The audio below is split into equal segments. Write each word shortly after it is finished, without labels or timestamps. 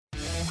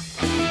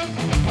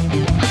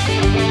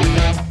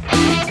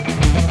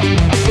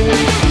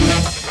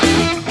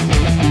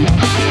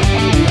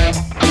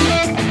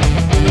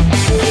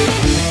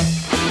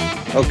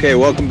Okay,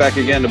 welcome back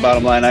again to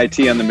Bottom Line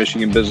IT on the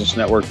Michigan Business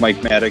Network.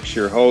 Mike Maddox,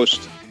 your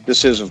host.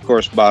 This is, of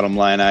course, Bottom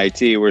Line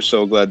IT. We're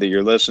so glad that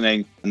you're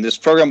listening. In this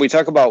program, we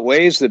talk about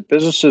ways that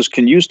businesses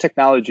can use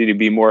technology to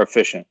be more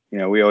efficient. You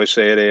know, we always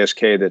say at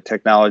ASK that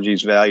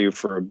technology's value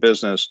for a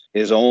business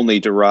is only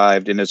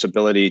derived in its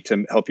ability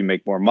to help you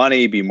make more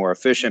money, be more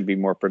efficient, be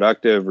more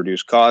productive,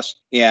 reduce costs.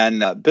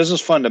 And business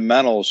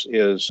fundamentals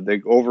is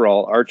the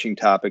overall arching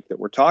topic that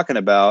we're talking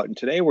about. And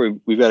today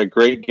we've got a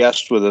great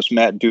guest with us,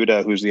 Matt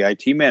Duda, who's the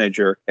IT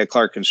manager at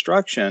Clark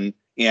Construction.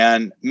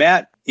 And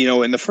Matt, you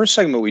know, in the first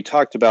segment, we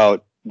talked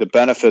about the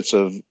benefits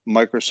of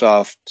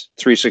Microsoft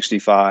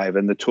 365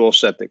 and the tool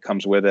set that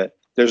comes with it.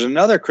 There's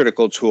another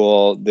critical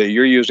tool that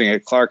you're using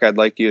at Clark I'd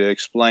like you to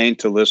explain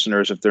to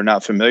listeners if they're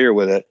not familiar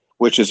with it,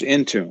 which is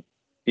Intune. Can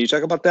you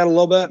talk about that a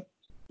little bit?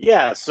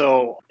 Yeah,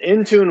 so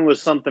Intune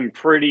was something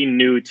pretty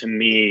new to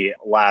me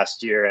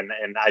last year, and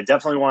I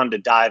definitely wanted to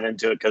dive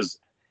into it because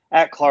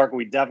at Clark,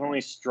 we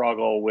definitely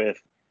struggle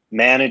with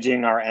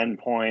managing our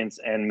endpoints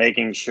and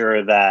making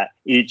sure that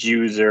each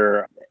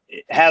user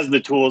has the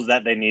tools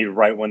that they need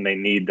right when they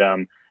need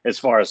them as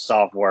far as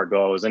software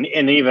goes. And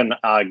even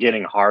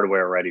getting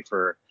hardware ready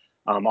for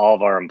all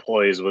of our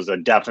employees was a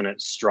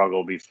definite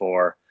struggle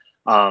before.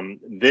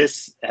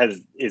 This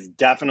is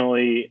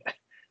definitely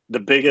the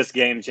biggest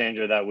game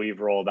changer that we've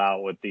rolled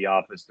out with the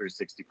Office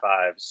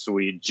 365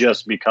 suite,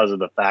 just because of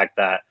the fact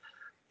that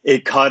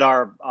it cut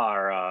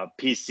our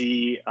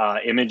PC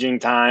imaging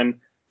time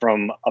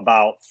from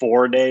about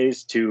 4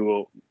 days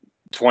to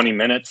 20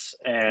 minutes.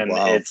 And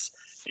Wow.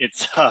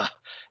 It's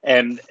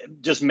and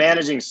just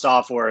managing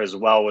software as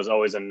well was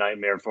always a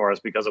nightmare for us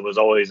because it was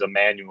always a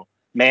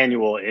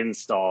manual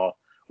install.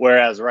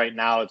 Whereas right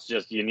now it's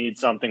just, you need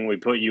something, we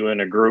put you in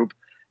a group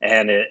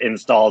and it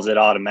installs it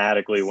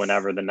automatically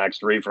whenever the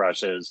next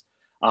refresh is.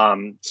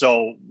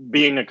 So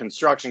being a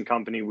construction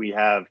company, we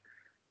have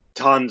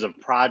tons of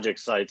project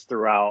sites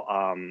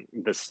throughout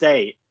the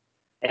state.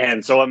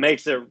 And so it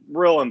makes it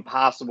real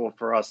impossible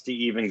for us to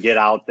even get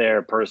out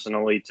there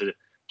personally to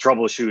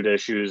troubleshoot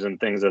issues and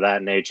things of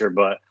that nature.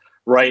 But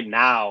right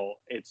now,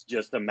 it's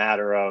just a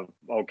matter of,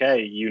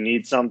 okay, you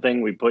need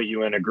something, we put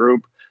you in a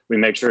group, we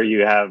make sure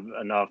you have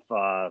enough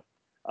of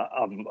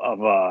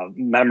a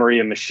memory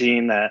and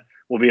machine that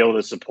will be able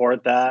to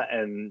support that,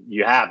 and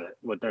you have it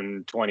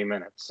within 20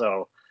 minutes.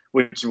 So,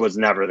 which was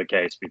never the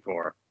case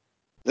before.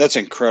 That's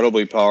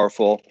incredibly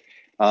powerful.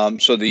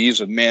 So the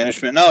ease of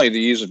management, not only the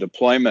ease of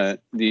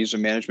deployment, the ease of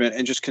management,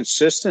 and just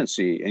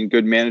consistency and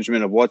good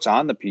management of what's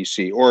on the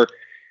PC, or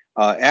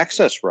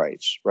access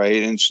rights,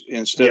 right?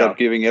 Instead of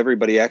giving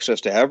everybody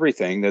access to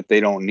everything that they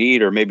don't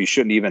need or maybe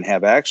shouldn't even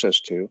have access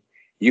to,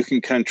 you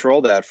can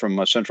control that from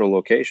a central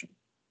location.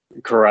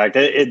 Correct.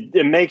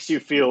 It makes you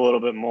feel a little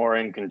bit more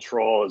in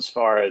control as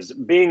far as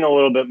being a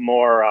little bit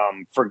more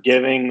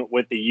forgiving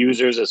with the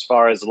users as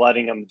far as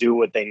letting them do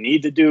what they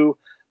need to do,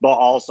 but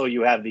also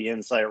you have the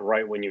insight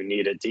right when you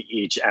need it to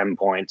each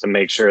endpoint to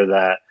make sure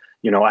that,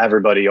 you know,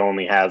 everybody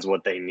only has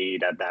what they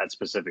need at that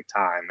specific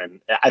time. And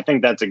I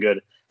think that's a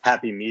good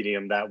happy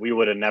medium that we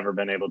would have never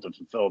been able to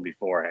fulfill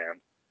beforehand.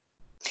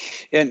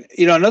 And,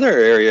 you know, another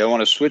area I want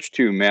to switch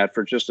to, Matt,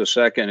 for just a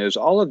second is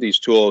all of these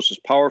tools, as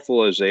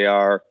powerful as they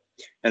are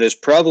and as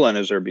prevalent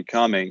as they're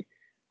becoming,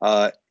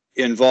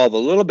 involve a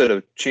little bit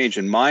of change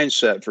in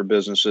mindset for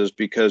businesses,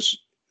 because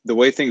the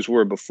way things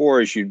were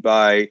before is you'd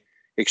buy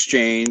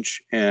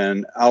Exchange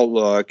and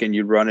Outlook and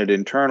you'd run it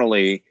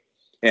internally,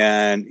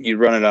 and you'd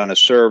run it on a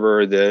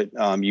server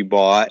that you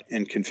bought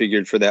and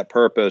configured for that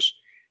purpose.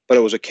 But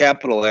it was a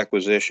capital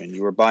acquisition.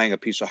 You were buying a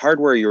piece of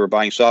hardware, you were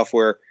buying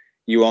software,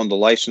 you owned the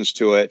license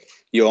to it,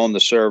 you own the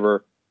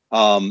server.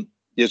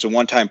 It's a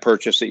one-time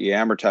purchase that you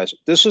amortize.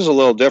 This is a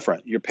little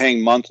different. You're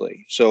paying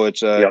monthly, so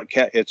it's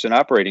it's an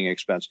operating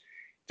expense.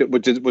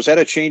 Was that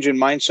a change in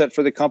mindset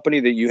for the company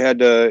that you had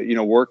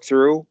to work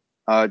through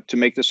to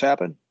make this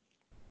happen?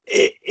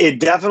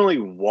 It definitely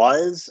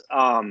was.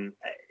 And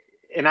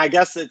I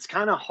guess it's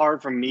kind of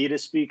hard for me to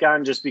speak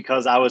on just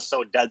because I was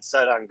so dead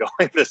set on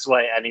going this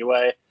way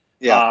anyway.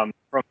 From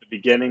the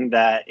beginning,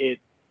 that it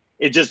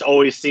just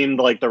always seemed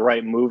like the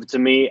right move to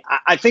me.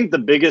 I think the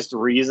biggest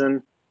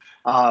reason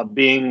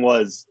being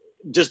was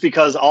just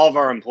because all of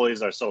our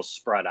employees are so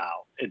spread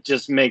out. It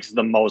just makes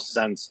the most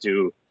sense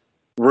to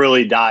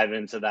really dive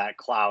into that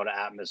cloud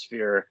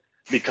atmosphere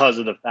because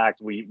of the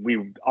fact we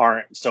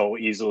aren't so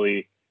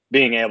easily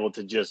being able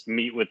to just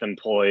meet with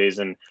employees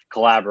and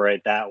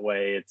collaborate that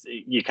way.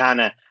 You kind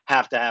of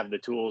have to have the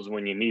tools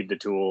when you need the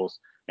tools.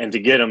 And to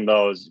get them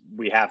those,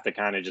 we have to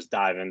kind of just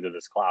dive into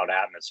this cloud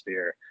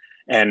atmosphere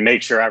and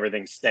make sure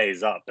everything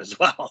stays up as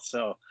well.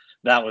 So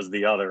that was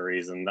the other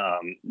reason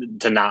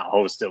to not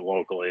host it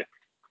locally.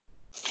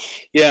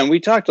 Yeah, and we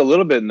talked a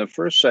little bit in the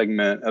first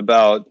segment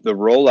about the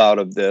rollout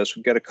of this.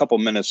 We've got a couple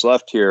minutes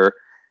left here.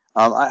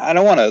 I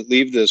don't want to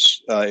leave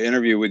this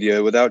interview with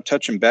you without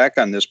touching back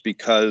on this,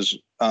 because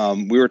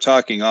we were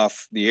talking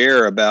off the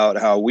air about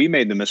how we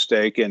made the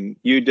mistake, and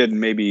you did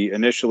maybe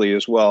initially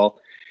as well,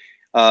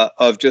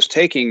 of just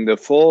taking the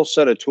full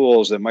set of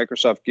tools that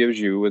Microsoft gives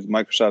you with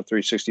Microsoft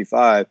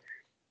 365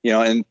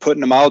 and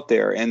putting them out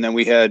there. And then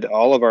we had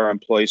all of our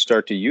employees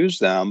start to use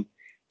them.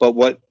 But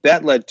what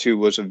that led to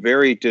was a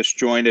very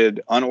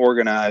disjointed,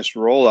 unorganized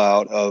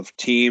rollout of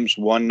Teams,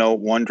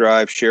 OneNote,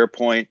 OneDrive,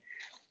 SharePoint.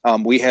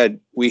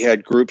 We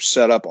had groups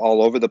set up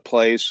all over the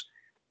place.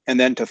 And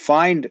then to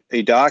find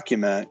a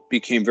document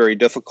became very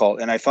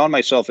difficult. And I found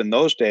myself in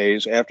those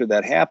days, after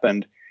that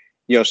happened,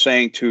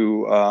 saying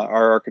to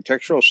our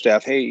architectural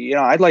staff, hey,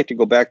 I'd like to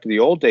go back to the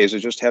old days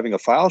of just having a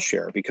file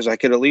share, because I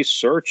could at least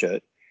search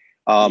it.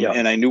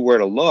 And I knew where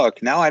to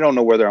look. Now I don't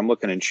know whether I'm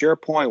looking in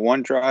SharePoint,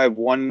 OneDrive,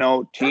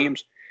 OneNote,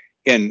 Teams,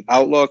 in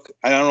Outlook.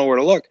 I don't know where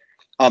to look.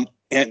 And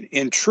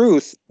in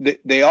truth,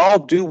 they all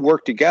do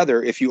work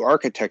together if you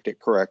architect it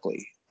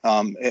correctly.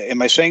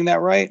 Am I saying that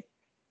right?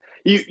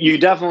 You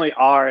definitely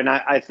are. And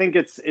I think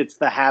it's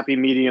the happy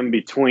medium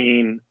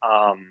between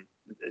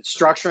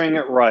structuring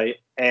it right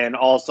and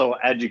also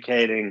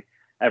educating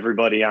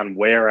everybody on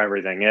where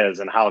everything is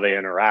and how they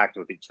interact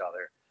with each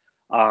other.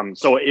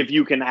 So if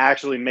you can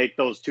actually make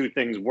those two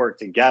things work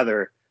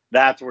together,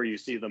 that's where you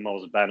see the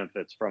most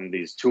benefits from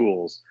these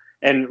tools.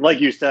 And like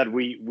you said,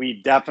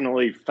 we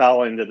definitely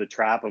fell into the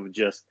trap of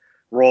just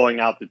rolling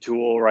out the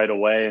tool right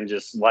away and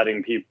just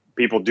letting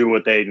people do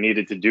what they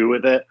needed to do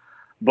with it.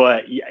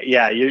 But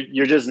yeah,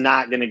 you're just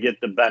not going to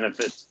get the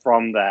benefits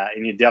from that,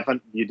 and you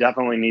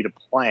definitely need a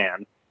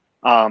plan.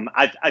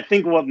 I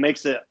think what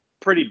makes it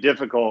pretty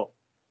difficult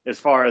as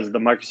far as the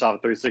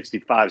Microsoft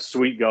 365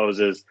 suite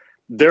goes is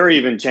they're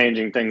even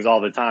changing things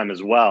all the time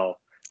as well.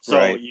 So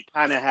right. You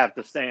kind of have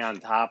to stay on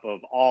top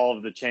of all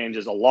of the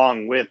changes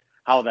along with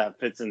how that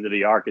fits into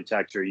the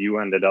architecture you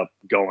ended up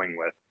going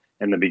with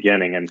in the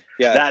beginning, and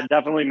that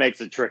definitely makes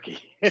it tricky.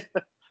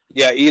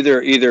 Yeah,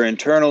 either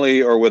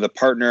internally or with a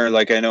partner.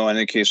 Like I know in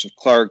the case of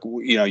Clark,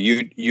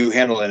 you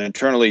handle it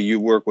internally. You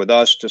work with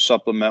us to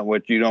supplement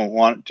what you don't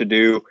want to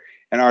do,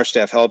 and our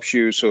staff helps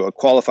you. So a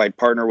qualified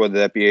partner, whether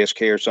that be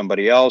ASK or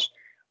somebody else,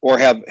 or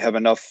have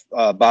enough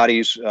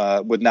bodies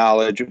with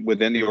knowledge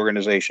within the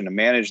organization to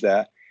manage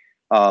that.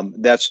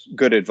 That's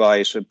good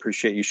advice. I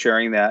appreciate you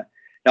sharing that.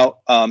 Now,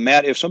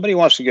 Matt, if somebody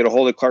wants to get a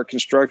hold of Clark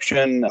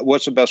Construction,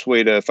 what's the best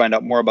way to find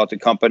out more about the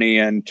company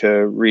and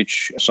to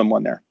reach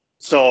someone there?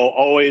 So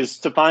always,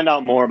 to find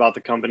out more about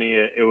the company,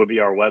 it would be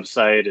our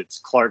website.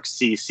 It's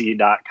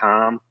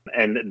clarkcc.com,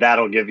 and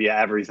that'll give you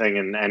everything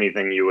and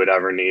anything you would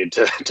ever need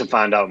to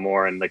find out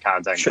more, and the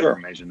contact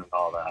information and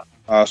all that.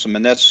 Awesome.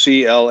 And that's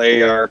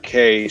clarkcc.com.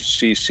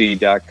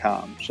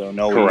 So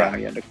no E on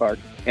the end of Clark.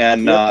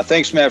 And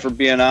thanks, Matt, for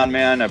being on,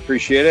 man. I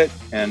appreciate it.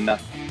 And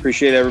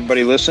appreciate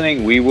everybody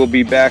listening. We will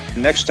be back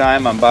next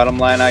time on Bottom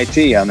Line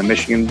IT on the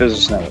Michigan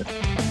Business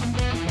Network.